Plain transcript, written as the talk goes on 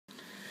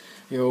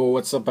Yo,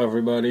 what's up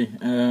everybody?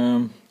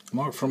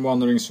 Mark from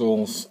Wandering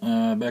Souls,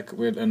 back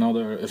with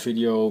another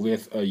video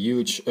with a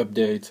huge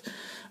update.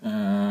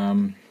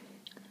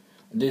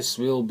 This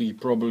will be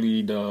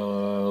probably the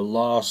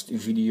last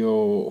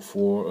video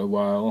for a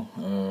while.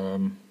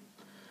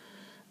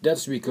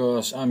 That's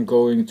because I'm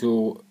going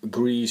to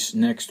Greece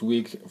next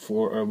week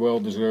for a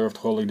well-deserved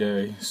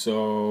holiday.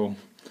 So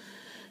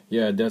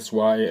yeah, that's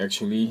why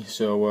actually.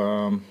 So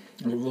I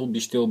will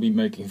still be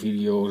making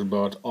videos,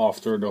 but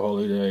after the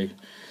holiday.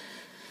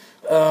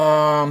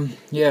 I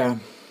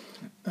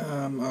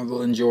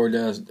will enjoy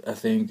that, I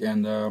think,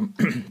 and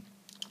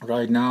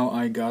right now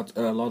I got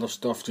a lot of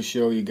stuff to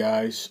show you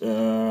guys.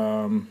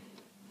 I've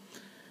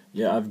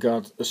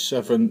got a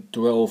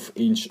 7/12"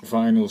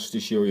 vinyls to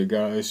show you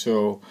guys,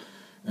 so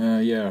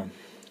I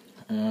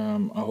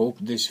hope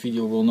this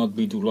video will not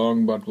be too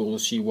long, but we'll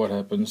see what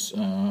happens.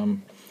 A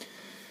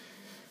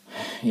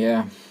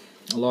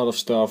lot of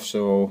stuff,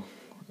 so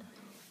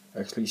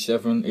actually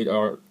 7, it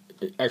are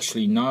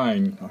actually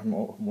 9.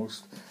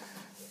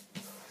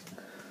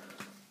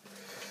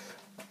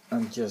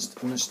 I'm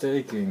just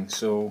mistaking.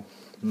 So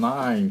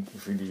 9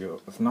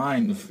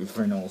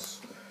 vinyls.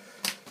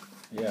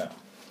 Yeah.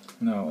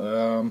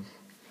 No.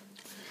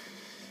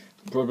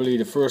 Probably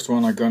the first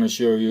one I'm gonna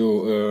show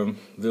you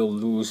will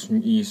lose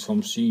me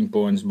some scene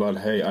points, but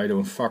hey, I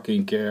don't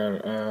fucking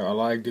care. I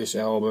like this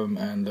album,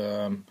 and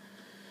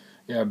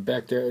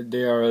back there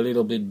they are a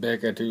little bit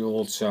back at the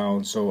old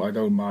sound, so I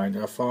don't mind.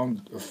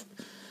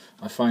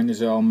 I find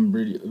this album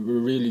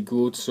really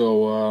good,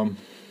 so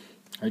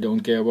I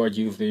don't care what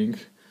you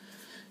think.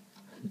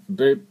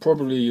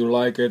 Probably you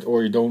like it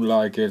or you don't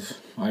like it.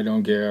 I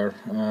don't care.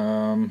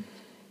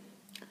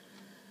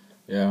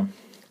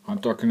 I'm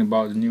talking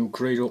about the new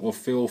Cradle of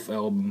Filth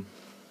album.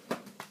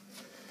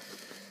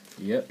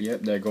 Yep,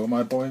 there go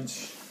my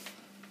points.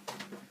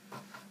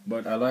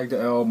 But I like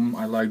the album,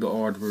 I like the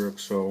artwork,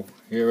 so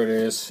here it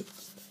is.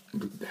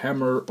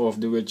 Hammer of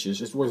the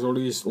Witches. It was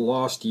released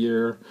last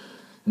year,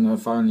 and I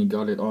finally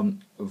got it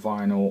on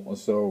vinyl,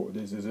 so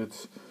this is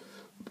it.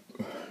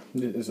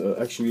 This is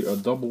actually a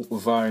double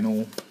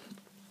vinyl.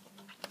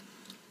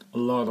 A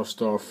lot of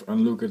stuff,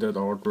 and look at that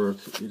artwork,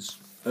 it's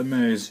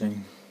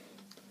amazing.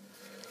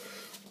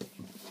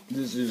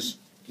 This is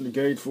the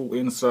gatefold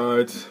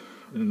inside,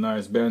 a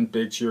nice band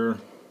picture.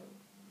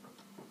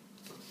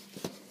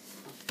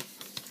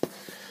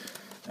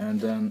 And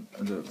then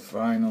the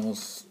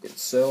vinyls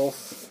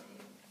itself.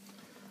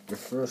 The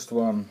first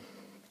one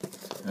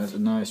has a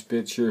nice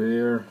picture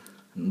here,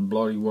 a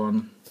bloody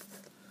one.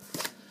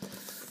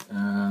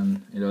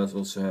 And it does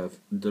also have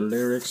the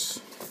lyrics.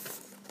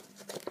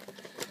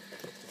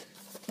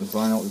 The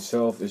vinyl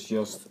itself is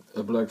just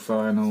a black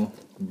vinyl,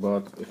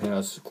 but it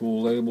has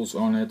cool labels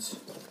on it,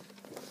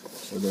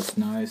 so that's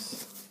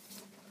nice.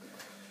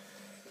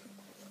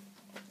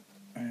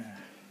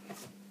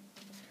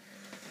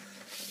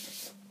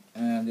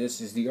 And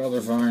this is the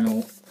other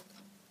vinyl.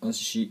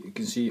 As you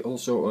can see,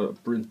 also a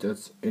printed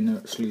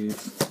inner sleeve.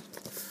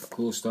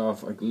 Cool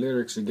stuff, like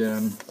lyrics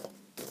again.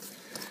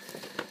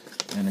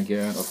 And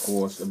again, of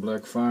course, a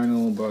black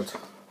vinyl, but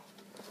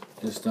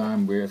this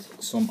time with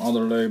some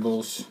other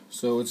labels.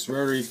 So it's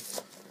very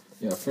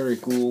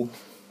cool.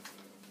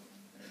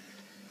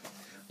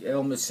 The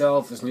album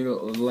itself is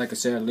like I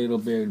said, a little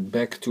bit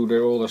back to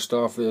their older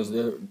stuff. There's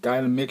the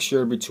kind of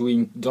mixture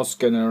between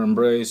Dustscanner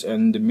Embrace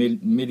and the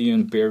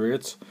Midian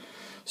period.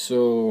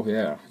 So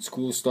yeah, it's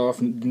cool stuff.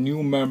 The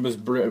new members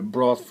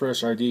brought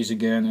fresh ideas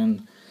again,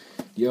 and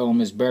the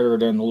album is better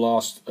than the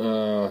last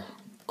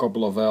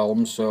couple of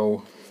albums.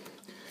 So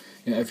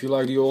yeah, if you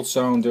like the old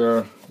sound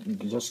there,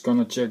 you're just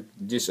gonna check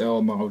this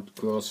album out,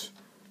 because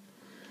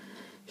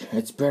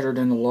it's better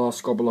than the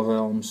last couple of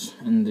albums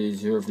and they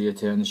deserve the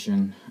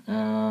attention.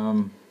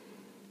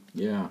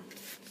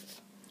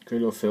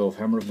 Cradle of Filth,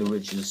 Hammer of the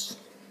Witches.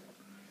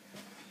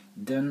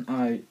 Then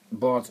I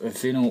bought a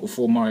vinyl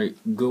for my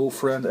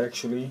girlfriend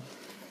actually,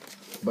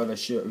 but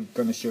I'm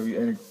gonna show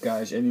you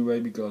guys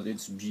anyway because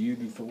it's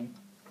beautiful.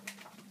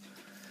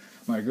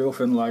 My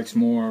girlfriend likes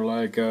more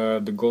like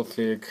the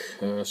gothic,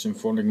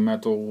 symphonic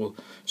metal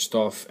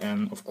stuff,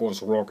 and of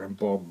course rock and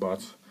pop,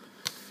 but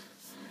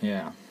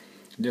yeah,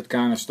 that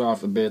kind of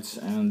stuff a bit.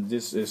 And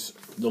this is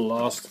the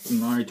last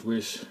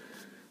Nightwish,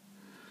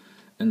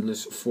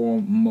 Endless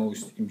Form,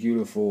 Most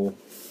Beautiful.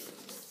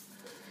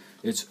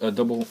 It's a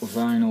double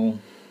vinyl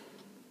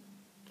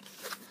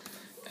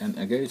and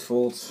a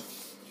gatefold,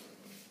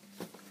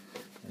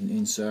 and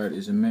inside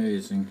is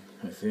amazing,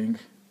 I think.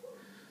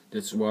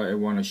 That's why I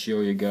want to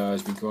show you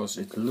guys, because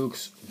it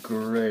looks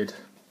great.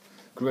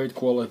 Great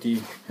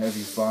quality,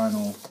 heavy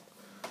vinyl.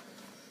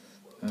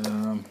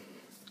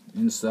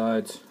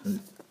 Inside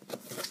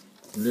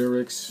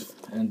lyrics,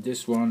 and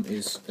this one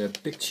is a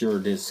picture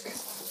disc.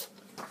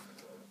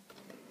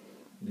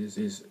 This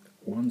is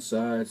one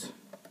side,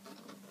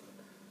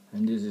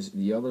 and this is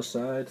the other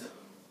side.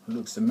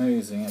 Looks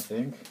amazing, I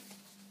think.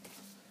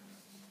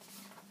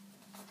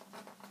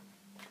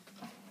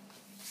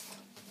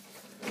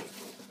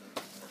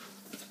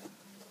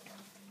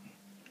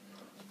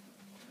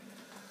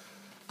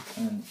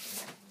 And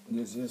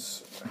this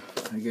is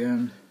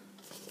again,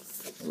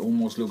 it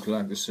almost looks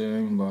like the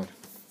same, but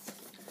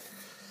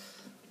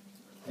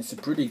it's a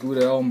pretty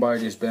good album by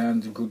this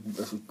band.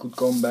 Good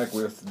comeback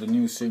with the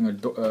new singer,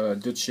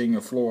 Dutch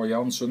singer Floor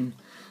Jansen.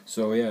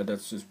 So yeah,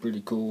 that's just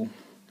pretty cool.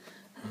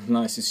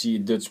 Nice to see a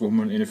Dutch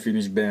woman in a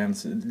Finnish band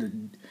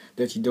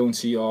that you don't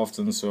see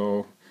often.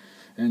 So,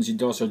 and she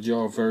does her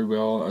job very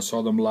well. I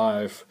saw them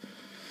live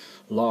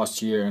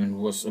last year and it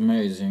was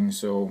amazing.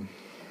 So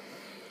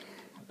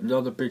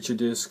another picture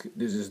disc.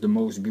 This is the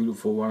most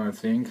beautiful one, I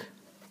think.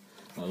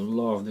 I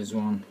love this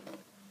one.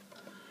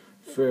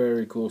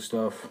 Very cool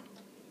stuff.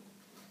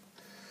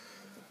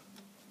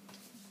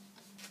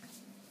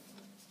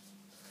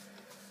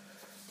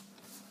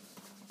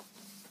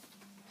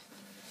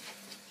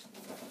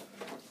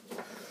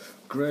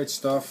 Great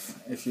stuff.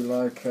 If you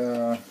like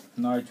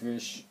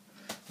Nightwish,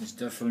 it's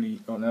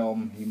definitely an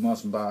album you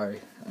must buy.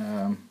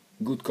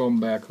 Good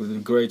comeback with a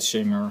great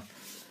singer.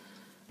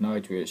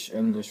 Nightwish,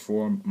 Endless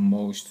Form,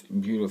 Most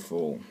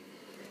Beautiful.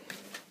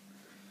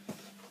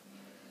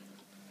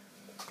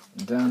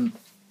 Then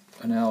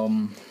an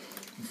album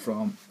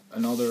from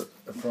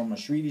a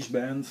Swedish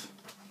band,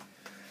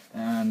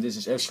 and this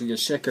is actually a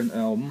second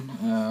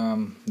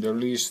album. They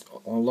released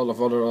a lot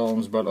of other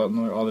albums, but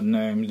under other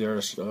names.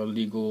 There's a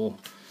legal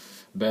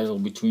battle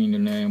between the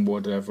name,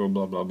 whatever,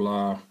 blah blah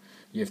blah.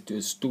 You have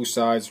two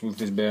sides with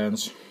these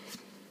bands.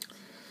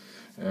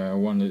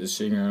 One is a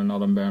singer,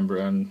 another member,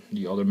 and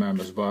the other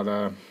members.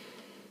 But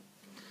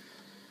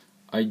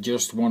I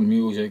just want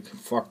music.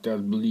 Fuck that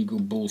legal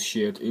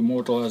bullshit.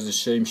 Immortal has the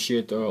same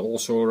shit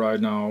also right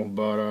now,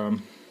 but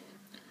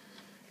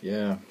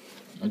yeah,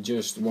 I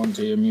just want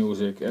to hear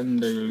music, and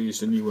they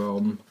released a new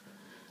album.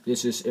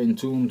 This is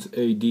Entombed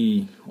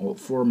AD, or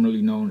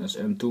formerly known as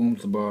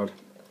Entombed, but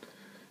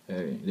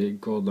they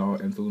call now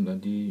Entombed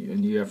AD,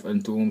 and you have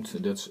Entombed,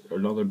 that's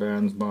another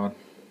band, but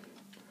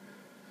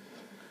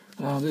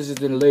this is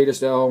the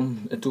latest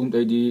album, Entombed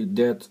AD,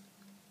 Dead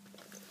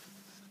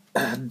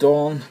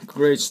Dawn,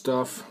 great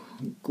stuff,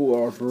 cool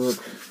artwork.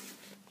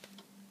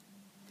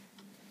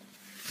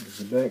 There's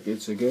the back,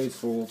 it's a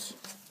gatefold,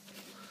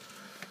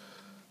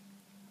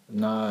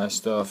 nice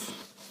stuff.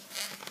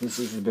 This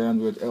is a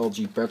band with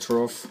LG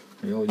Petrov,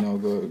 you all know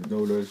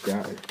those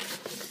guys,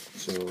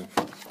 so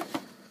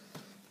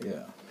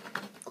yeah.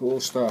 Cool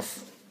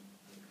stuff.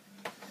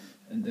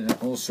 And then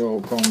also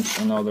comes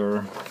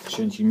another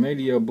Sensi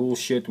Media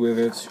bullshit with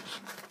it.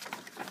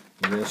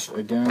 Yes,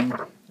 again,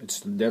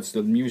 that's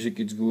the music,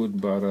 it's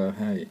good, but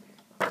hey,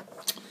 I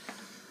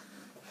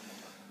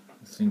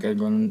think I'm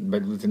gonna.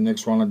 But with the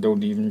next one, I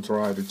don't even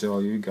try to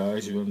tell you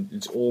guys.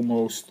 It's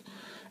almost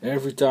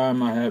every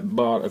time I have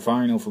bought a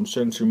vinyl from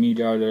Sensi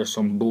Media, there's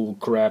some bull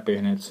crap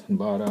in it.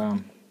 But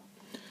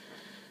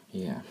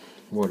yeah,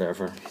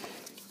 whatever.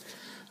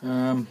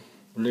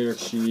 Lyric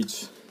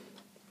sheets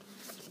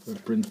were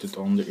printed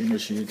on the inner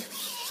sheet,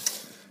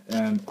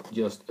 and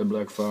just a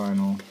black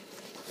vinyl.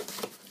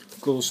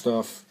 Cool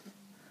stuff.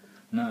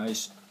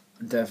 Nice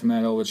death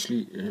metal with a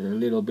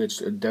little bit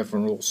death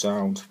and roll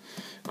sound.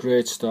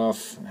 Great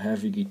stuff.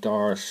 Heavy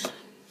guitars.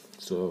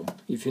 So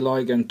if you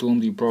like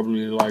Entombed, you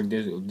probably like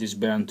this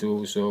band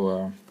too.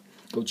 So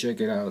go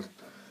check it out.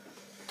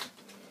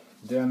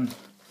 Then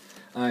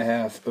I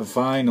have a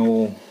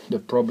vinyl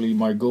that probably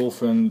my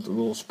girlfriend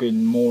will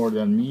spin more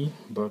than me,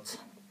 but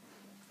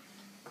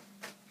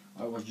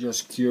I was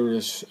just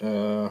curious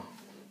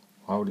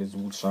how this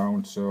would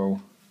sound, so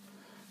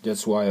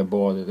that's why I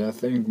bought it. I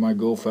think my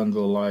girlfriend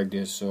will like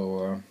this,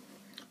 so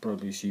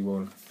probably she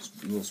will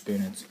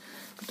spin it.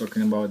 I'm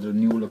talking about the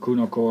new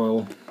Lacuna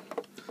Coil,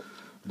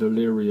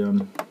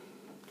 Delirium.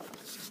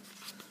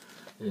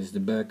 This is the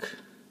back,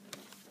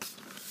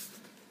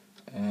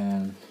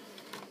 and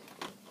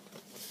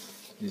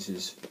this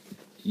is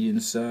the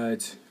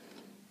inside,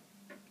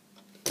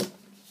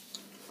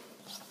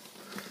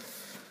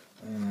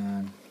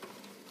 and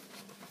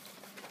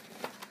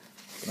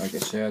like I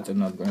said, I'm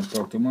not going to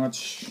talk too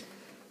much.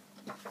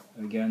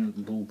 Again,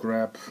 bull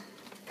crap.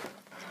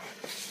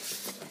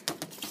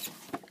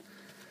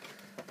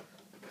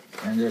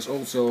 And there's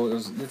also,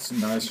 that's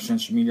nice for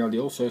Sensi Media, they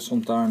also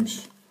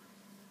sometimes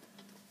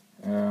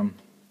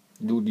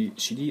do the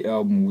CD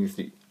album with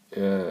the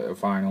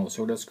vinyl,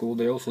 so that's cool.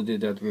 They also did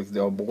that with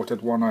the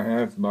aborted one I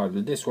have,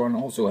 but this one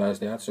also has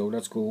that, so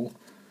that's cool.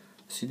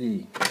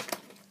 CD.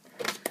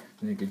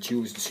 And you can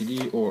choose the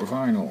CD or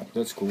vinyl,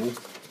 that's cool.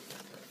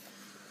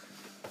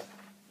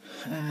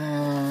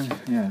 And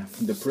yeah,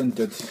 the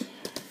printed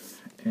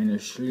inner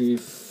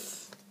sleeve,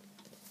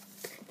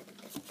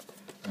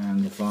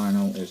 and the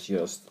vinyl is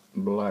just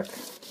black.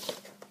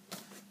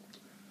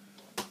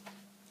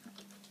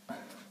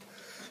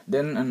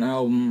 Then an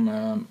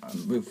album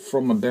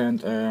from a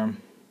band,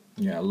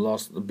 yeah,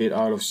 lost a bit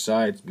out of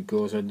sight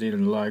because I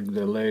didn't like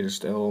the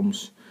latest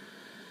albums,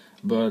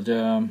 but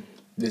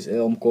this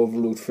album cover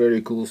looked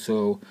very cool,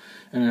 so,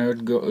 and I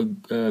heard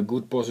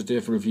good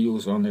positive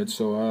reviews on it,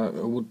 so I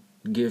would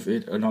give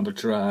it another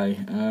try.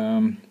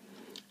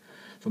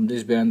 From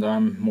this band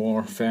I'm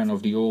more fan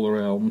of the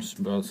older albums,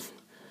 but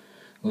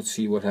Let's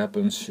see what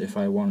happens if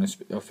I want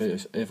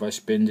to if I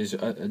spin this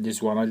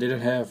one. I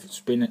didn't have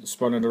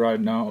spun it right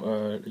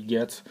now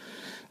yet,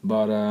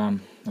 but I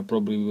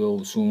probably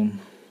will soon.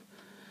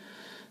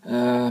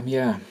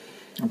 Yeah,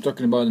 I'm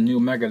talking about the new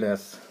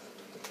Megadeth.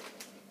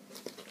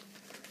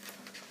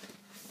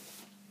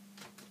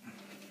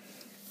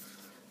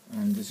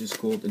 And this is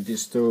called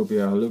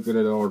Dystopia. Look at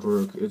that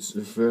artwork. It's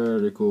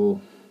very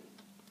cool.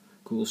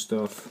 Cool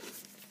stuff.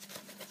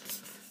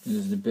 This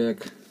is the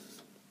back.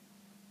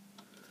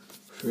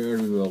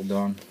 Very well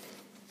done.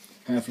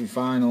 Heavy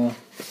vinyl.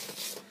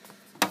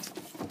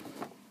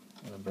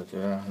 But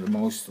the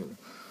most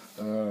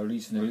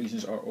recent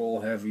releases are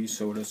all heavy,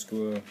 so that's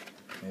good.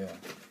 Yeah.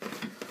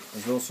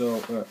 There's also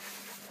a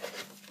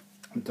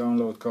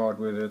download card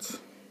with it.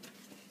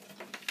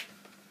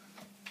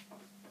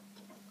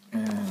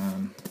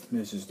 And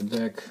this is the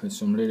back with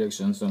some lyrics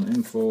and some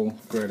info,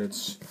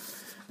 credits.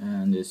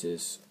 And this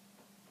is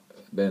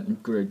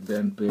great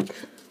band pick.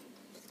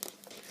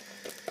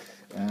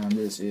 And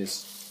this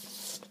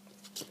is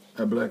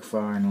a black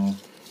vinyl.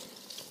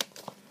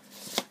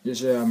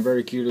 This I'm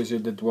very curious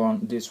at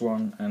this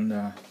one,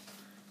 and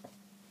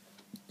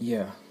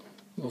yeah,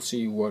 we'll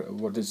see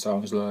what it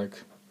sounds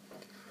like.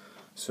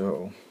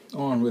 So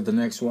on with the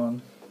next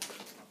one.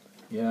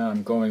 Yeah,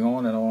 I'm going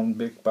on and on,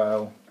 big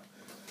pile.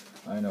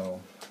 I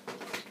know.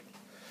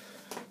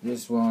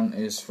 This one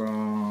is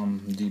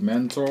from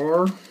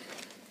Dementor.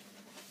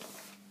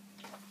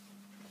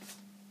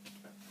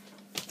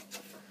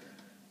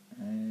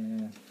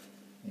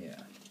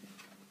 Yeah,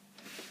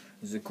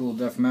 it's a cool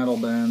death metal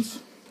band.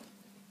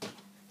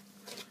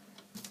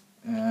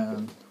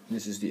 And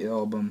this is the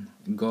album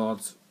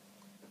God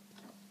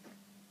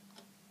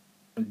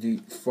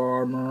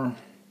Defarmer.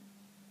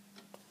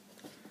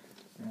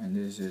 And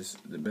this is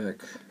the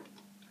back.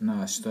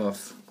 Nice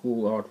stuff,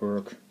 cool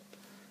artwork.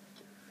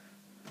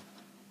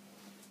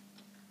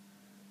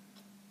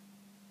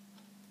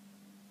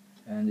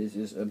 And this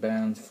is a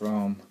band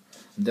from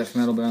death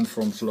metal band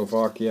from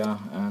Slovakia,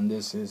 and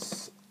this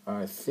is,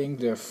 I think,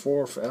 their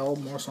 4th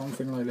album or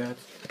something like that.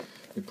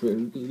 They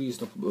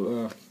released I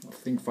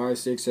think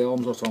 5-6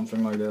 albums or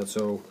something like that.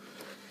 So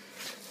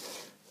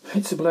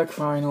it's a black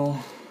vinyl.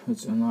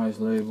 It's a nice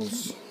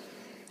labels,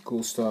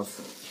 cool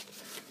stuff.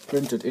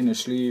 Printed in a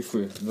sleeve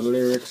with the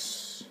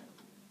lyrics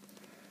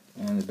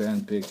and the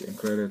band pick and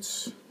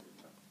credits.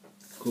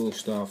 Cool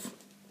stuff.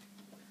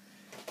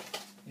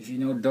 If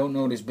you don't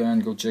know this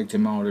band, go check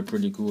them out. They're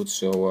pretty good.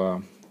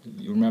 So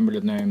you remember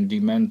the name,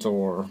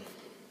 Dementor.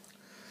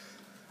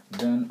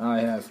 Then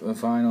I have a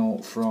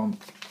vinyl from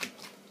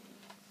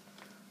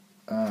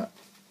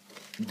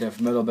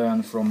death metal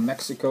band from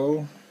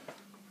Mexico,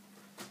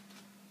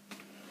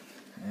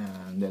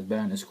 and that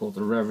band is called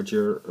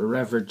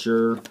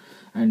Ravager,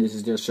 and this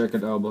is their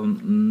 2nd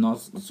album,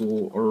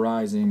 Nazxgul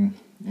Rising.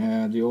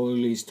 They only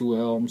released 2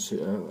 albums.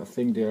 I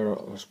think they are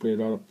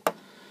split up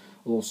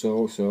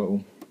also,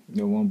 so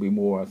there won't be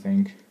more, I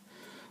think.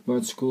 But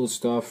it's cool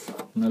stuff.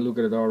 And I look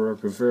at it,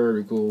 artwork,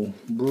 very cool,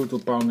 brutal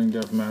pounding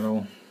death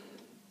metal.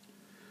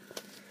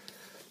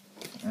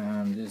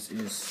 And this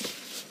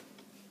is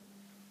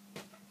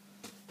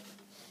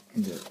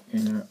the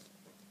inner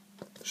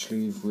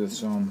sleeve with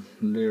some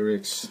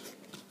lyrics.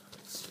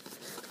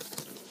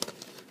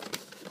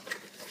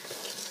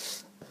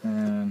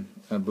 And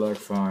a black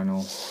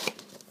vinyl.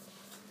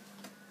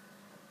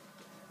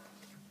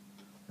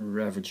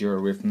 Ravager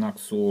with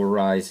Nazxgul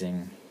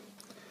Rising.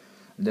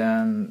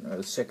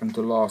 Then second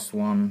to last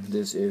one,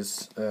 this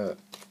is a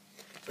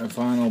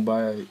vinyl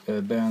by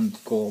a band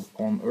called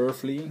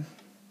Unearthly.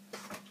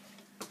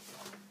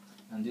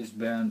 And this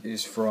band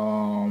is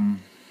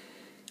from,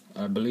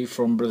 I believe,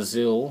 from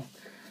Brazil.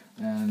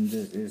 And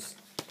this is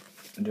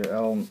their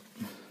album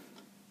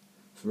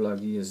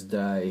Flagellum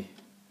Dei.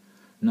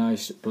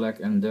 Nice black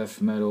and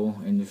death metal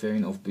in the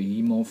vein of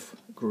Behemoth,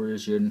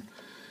 Corrosion,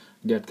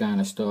 that kind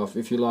of stuff.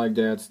 If you like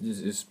that, this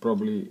is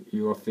probably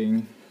your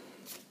thing.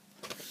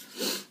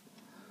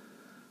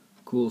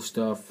 Cool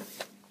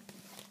stuff.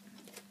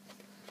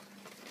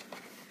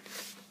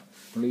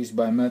 Released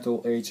by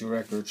Metal Age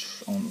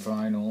Records on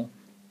vinyl.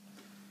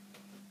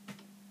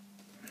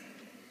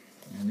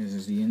 And this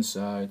is the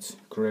inside,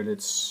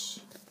 credits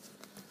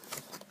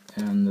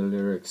and the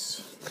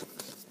lyrics.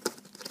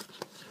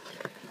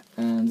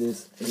 And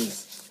this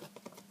is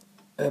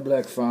a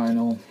black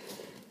vinyl.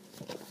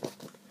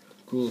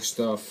 Cool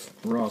stuff,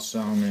 raw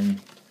sounding,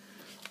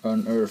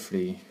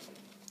 Unearthly.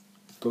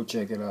 Go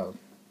check it out.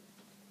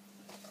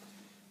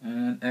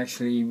 And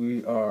actually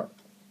we are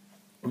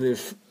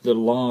with the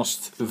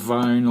last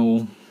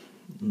vinyl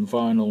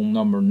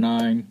number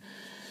 9.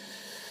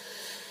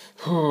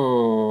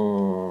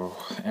 Oh,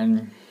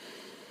 and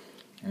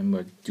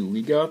what do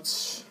we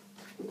got?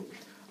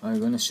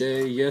 I'm gonna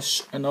say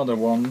yes, another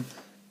one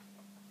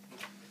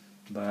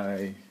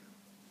by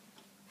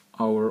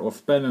Hour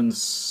of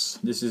Penance.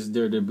 This is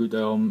their debut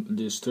album,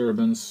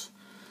 Disturbance.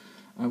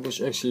 I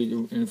was actually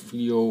in a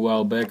video a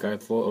while back. I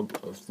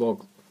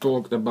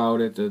talked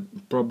about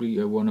it.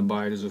 Probably I want to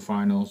buy it as a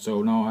vinyl.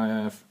 So now I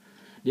have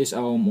this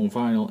album on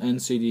vinyl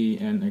and CD,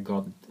 and I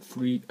got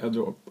 3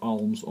 other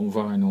albums on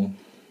vinyl.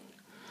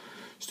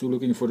 Still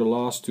looking for the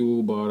last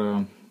 2,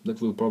 but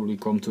that will probably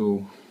come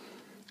too.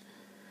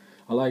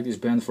 I like this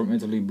band from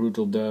Italy,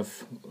 Brutal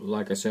Death,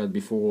 like I said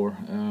before.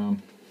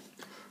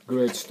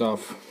 Great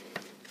stuff.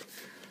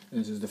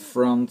 This is the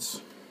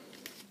front,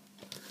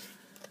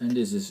 and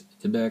this is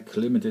the back,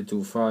 limited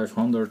to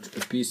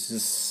 500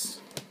 pieces.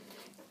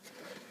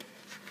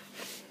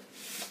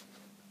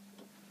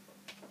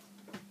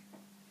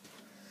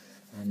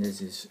 And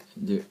this is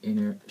the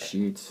inner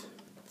sheet,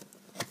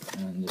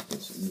 and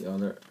this is the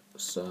other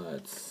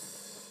side.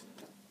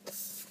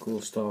 Cool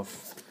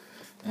stuff.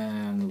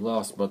 And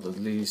last but not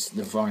least,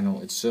 the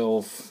vinyl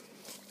itself.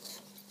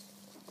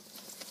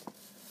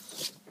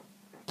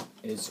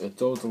 It's a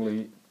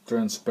totally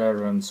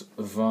transparent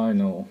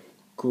vinyl.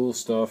 Cool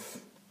stuff.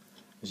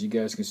 As you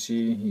guys can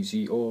see, you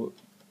see all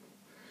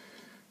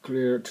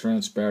clear,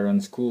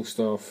 transparent, cool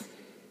stuff.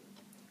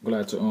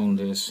 Glad to own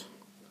this.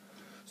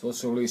 It's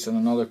also released in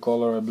another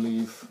color, I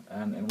believe,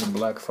 and in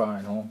black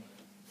vinyl.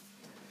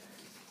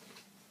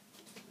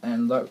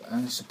 And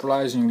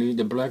surprisingly,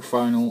 the black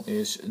vinyl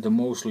is the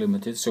most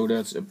limited, so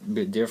that's a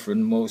bit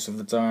different. Most of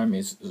the time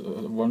it's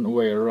one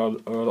way or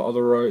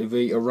other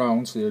way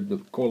around. The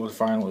colored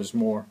vinyl is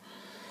more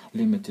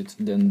limited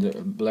than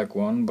the black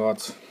one,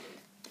 but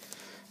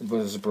it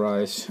was a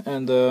surprise.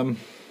 And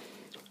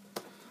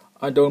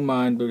I don't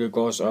mind,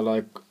 because I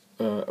like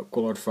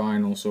colored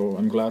vinyl, so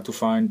I'm glad to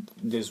find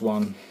this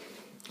one.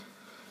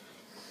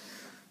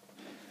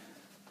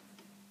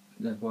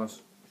 That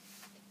was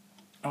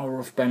Hour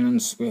of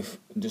Penance with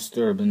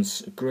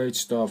Disturbance. Great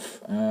stuff.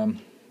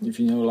 If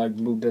you know, like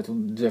blue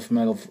death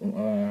metal,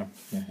 yeah,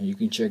 you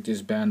can check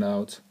this band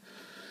out.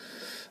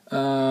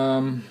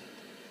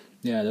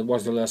 Yeah, that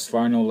was the last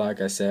vinyl, like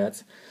I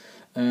said.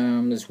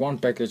 There's one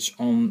package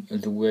on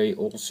the way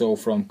also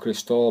from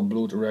Crystal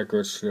Blood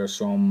Records. There's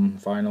some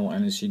vinyl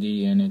and a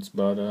CD in it,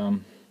 but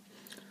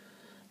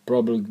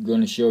probably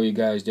gonna show you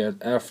guys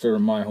that after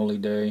my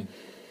holiday.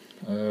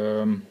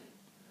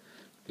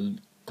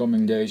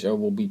 Coming days I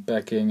will be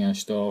packing and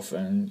stuff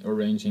and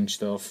arranging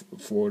stuff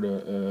for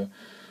the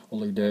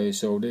holiday,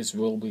 so this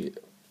will be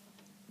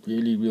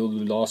really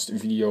the last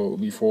video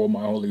before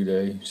my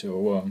holiday.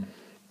 So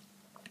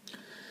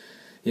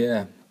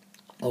yeah,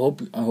 I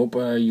hope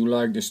you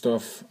like the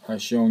stuff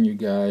I've shown you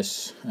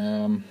guys.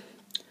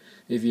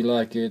 If you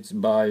like it,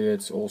 buy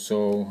it.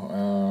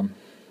 Also,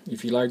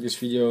 if you like this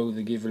video,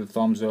 then give it a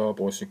thumbs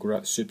up or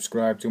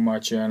subscribe to my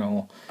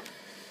channel.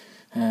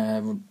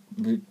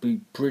 Would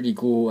be pretty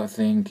cool, I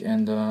think.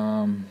 And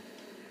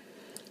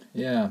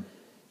yeah,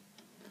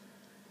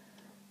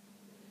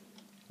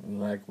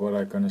 like what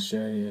I'm gonna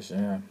say is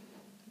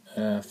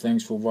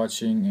thanks for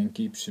watching and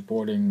keep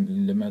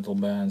supporting the metal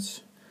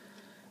bands,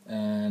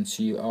 and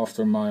see you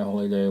after my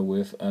holiday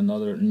with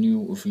another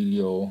new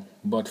video.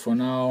 But for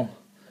now,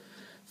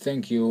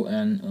 thank you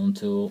and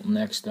until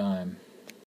next time.